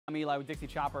I'm Eli with Dixie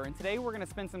Chopper, and today we're going to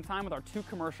spend some time with our two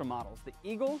commercial models, the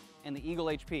Eagle and the Eagle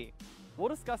HP. We'll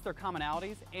discuss their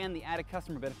commonalities and the added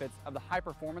customer benefits of the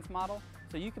high-performance model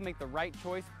so you can make the right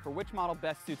choice for which model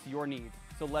best suits your needs.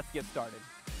 So let's get started.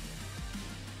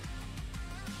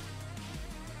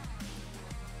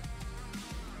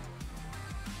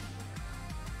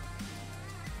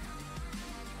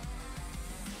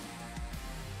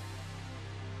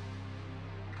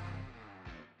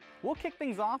 We'll kick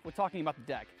things off with talking about the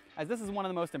deck, as this is one of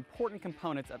the most important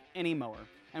components of any mower,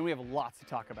 and we have lots to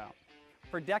talk about.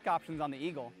 For deck options on the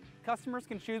Eagle, customers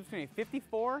can choose between a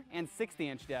 54 and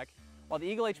 60-inch deck, while the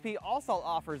Eagle HP also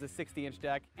offers a 60-inch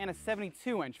deck and a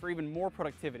 72-inch for even more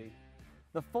productivity.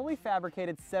 The fully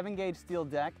fabricated 7-gauge steel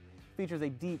deck features a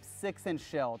deep 6-inch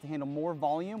shell to handle more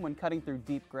volume when cutting through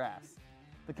deep grass.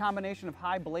 The combination of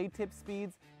high blade tip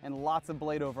speeds and lots of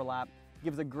blade overlap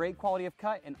gives a great quality of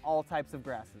cut in all types of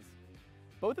grasses.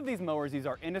 Both of these mowers use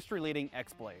our industry-leading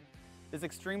X blade. This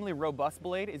extremely robust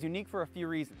blade is unique for a few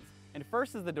reasons, and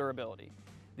first is the durability.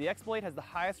 The X blade has the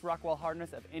highest rockwell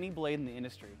hardness of any blade in the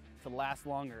industry to last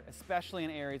longer, especially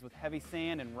in areas with heavy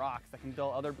sand and rocks that can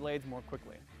dull other blades more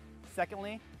quickly.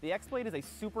 Secondly, the X blade is a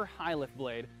super high lift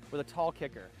blade with a tall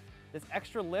kicker. This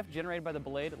extra lift generated by the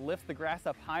blade lifts the grass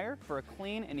up higher for a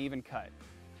clean and even cut.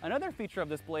 Another feature of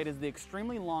this blade is the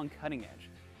extremely long cutting edge.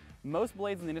 Most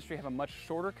blades in the industry have a much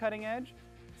shorter cutting edge,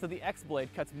 so the X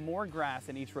blade cuts more grass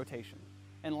in each rotation.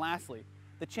 And lastly,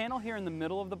 the channel here in the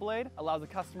middle of the blade allows the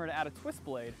customer to add a twist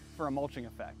blade for a mulching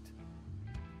effect.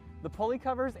 The pulley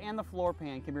covers and the floor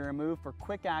pan can be removed for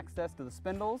quick access to the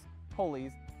spindles,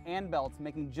 pulleys, and belts,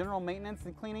 making general maintenance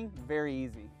and cleaning very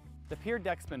easy. The Pier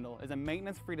deck spindle is a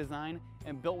maintenance-free design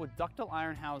and built with ductile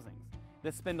iron housings.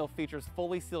 This spindle features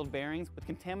fully sealed bearings with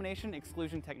contamination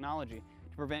exclusion technology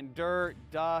to prevent dirt,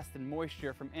 dust, and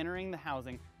moisture from entering the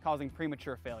housing, causing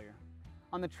premature failure.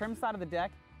 On the trim side of the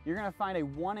deck, you're going to find a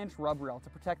 1-inch rub rail to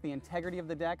protect the integrity of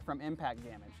the deck from impact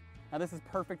damage. Now this is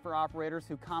perfect for operators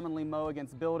who commonly mow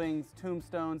against buildings,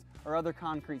 tombstones, or other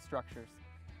concrete structures.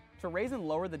 To raise and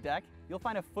lower the deck, you'll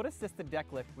find a foot-assisted deck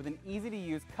lift with an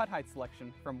easy-to-use cut height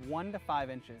selection from 1 to 5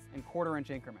 inches in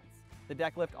quarter-inch increments. The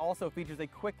deck lift also features a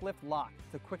quick lift lock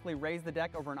to quickly raise the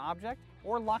deck over an object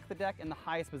or lock the deck in the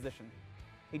highest position.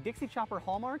 A Dixie Chopper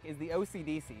hallmark is the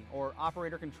OCDC, or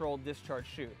Operator Controlled Discharge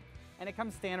Chute, and it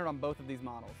comes standard on both of these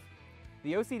models.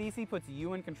 The OCDC puts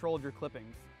you in control of your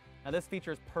clippings. Now this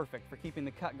feature is perfect for keeping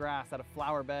the cut grass out of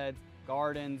flower beds,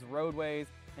 gardens, roadways,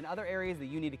 and other areas that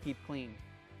you need to keep clean.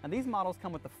 Now these models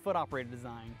come with the foot-operated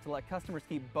design to let customers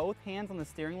keep both hands on the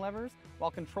steering levers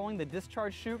while controlling the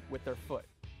discharge chute with their foot.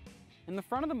 In the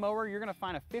front of the mower, you're going to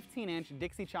find a 15-inch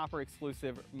Dixie Chopper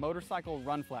exclusive motorcycle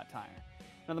run flat tire.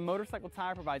 Now the motorcycle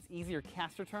tire provides easier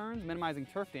caster turns, minimizing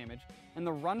turf damage, and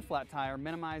the run flat tire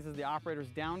minimizes the operator's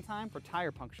downtime for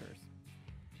tire punctures.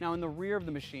 Now in the rear of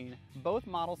the machine, both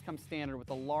models come standard with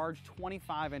a large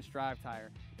 25-inch drive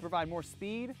tire to provide more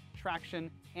speed,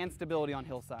 traction, and stability on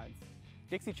hillsides.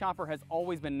 Dixie Chopper has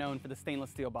always been known for the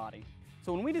stainless steel body.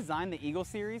 So when we designed the Eagle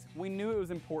series, we knew it was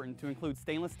important to include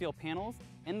stainless steel panels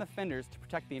in the fenders to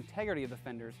protect the integrity of the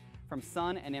fenders from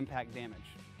sun and impact damage.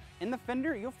 In the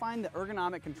fender, you'll find the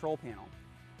ergonomic control panel.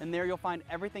 And there you'll find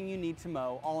everything you need to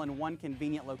mow all in one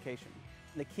convenient location.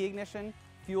 The key ignition,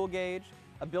 fuel gauge,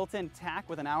 a built-in tach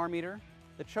with an hour meter,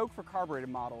 the choke for carbureted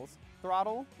models,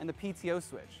 throttle, and the PTO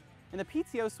switch. And the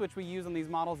PTO switch we use on these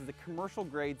models is a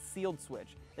commercial-grade sealed switch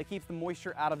that keeps the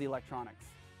moisture out of the electronics.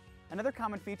 Another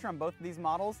common feature on both of these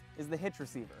models is the hitch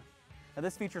receiver. Now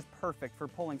this feature is perfect for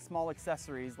pulling small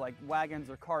accessories like wagons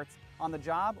or carts on the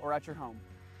job or at your home.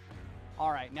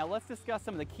 All right, now let's discuss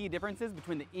some of the key differences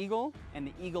between the Eagle and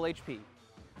the Eagle HP.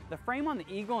 The frame on the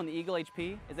Eagle and the Eagle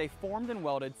HP is a formed and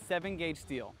welded 7-gauge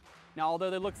steel. Now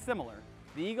although they look similar,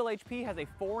 the Eagle HP has a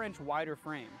 4-inch wider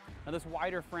frame. Now this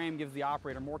wider frame gives the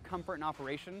operator more comfort in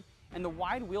operation, and the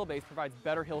wide wheelbase provides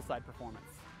better hillside performance.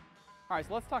 All right,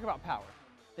 so let's talk about power.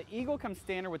 The Eagle comes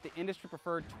standard with the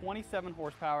industry-preferred 27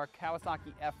 horsepower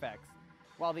Kawasaki FX,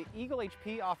 while the Eagle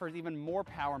HP offers even more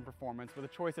power and performance with a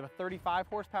choice of a 35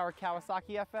 horsepower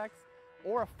Kawasaki FX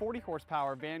or a 40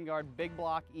 horsepower Vanguard Big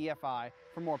Block EFI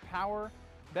for more power,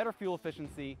 better fuel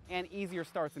efficiency, and easier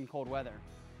starts in cold weather.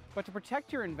 But to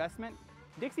protect your investment,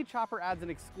 Dixie Chopper adds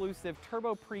an exclusive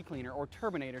turbo pre-cleaner or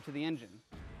turbinator to the engine.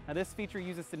 Now this feature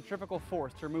uses centrifugal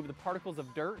force to remove the particles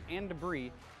of dirt and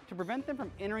debris to prevent them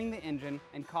from entering the engine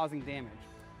and causing damage.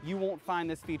 You won't find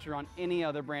this feature on any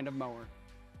other brand of mower.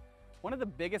 One of the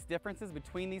biggest differences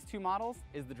between these two models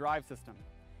is the drive system.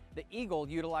 The Eagle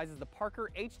utilizes the Parker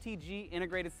HTG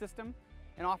integrated system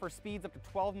and offers speeds up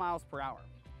to 12 miles per hour.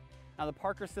 Now the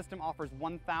Parker system offers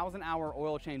 1,000-hour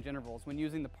oil change intervals when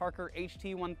using the Parker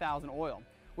HT1000 oil,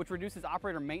 which reduces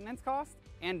operator maintenance costs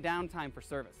and downtime for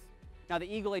service. Now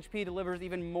the Eagle HP delivers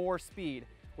even more speed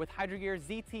with Hydrogear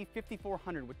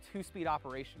ZT5400 with 2-speed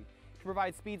operation to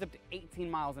provide speeds up to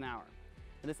 18 miles an hour.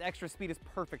 And this extra speed is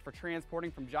perfect for transporting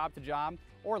from job to job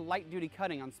or light-duty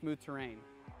cutting on smooth terrain.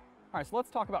 All right, so let's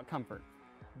talk about comfort.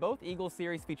 Both Eagle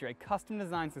series feature a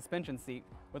custom-designed suspension seat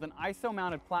with an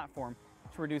ISO-mounted platform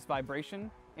to reduce vibration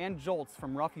and jolts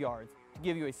from rough yards to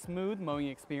give you a smooth mowing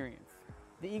experience.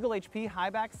 The Eagle HP high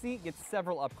back seat gets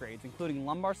several upgrades, including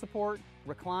lumbar support,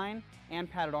 recline, and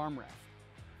padded armrest.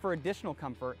 For additional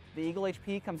comfort, the Eagle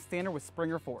HP comes standard with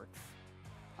Springer forks.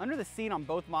 Under the seat on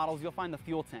both models, you'll find the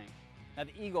fuel tank. Now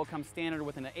the Eagle comes standard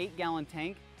with an 8-gallon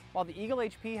tank, while the Eagle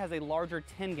HP has a larger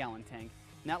 10-gallon tank,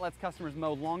 and that lets customers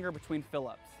mow longer between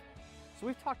fill-ups. So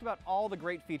we've talked about all the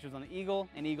great features on the Eagle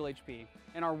and Eagle HP,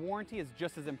 and our warranty is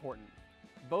just as important.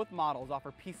 Both models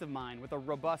offer peace of mind with a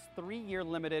robust 3-year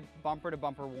limited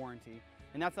bumper-to-bumper warranty,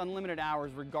 and that's unlimited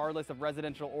hours regardless of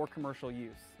residential or commercial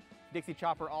use. Dixie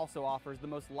Chopper also offers the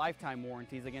most lifetime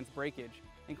warranties against breakage,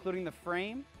 including the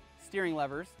frame, steering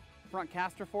levers, front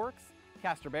caster forks,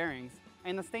 caster bearings,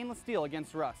 and the stainless steel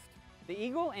against rust. The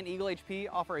Eagle and Eagle HP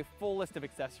offer a full list of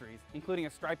accessories, including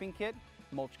a striping kit,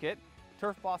 mulch kit,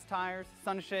 Turf Boss tires,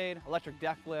 sunshade, electric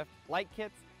deck lift, light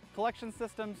kits, collection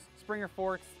systems, Springer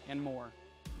forks, and more.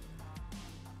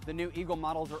 The new Eagle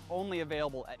models are only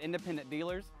available at independent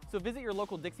dealers, so visit your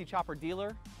local Dixie Chopper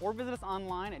dealer or visit us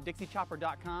online at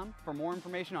dixiechopper.com for more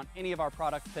information on any of our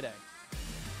products today.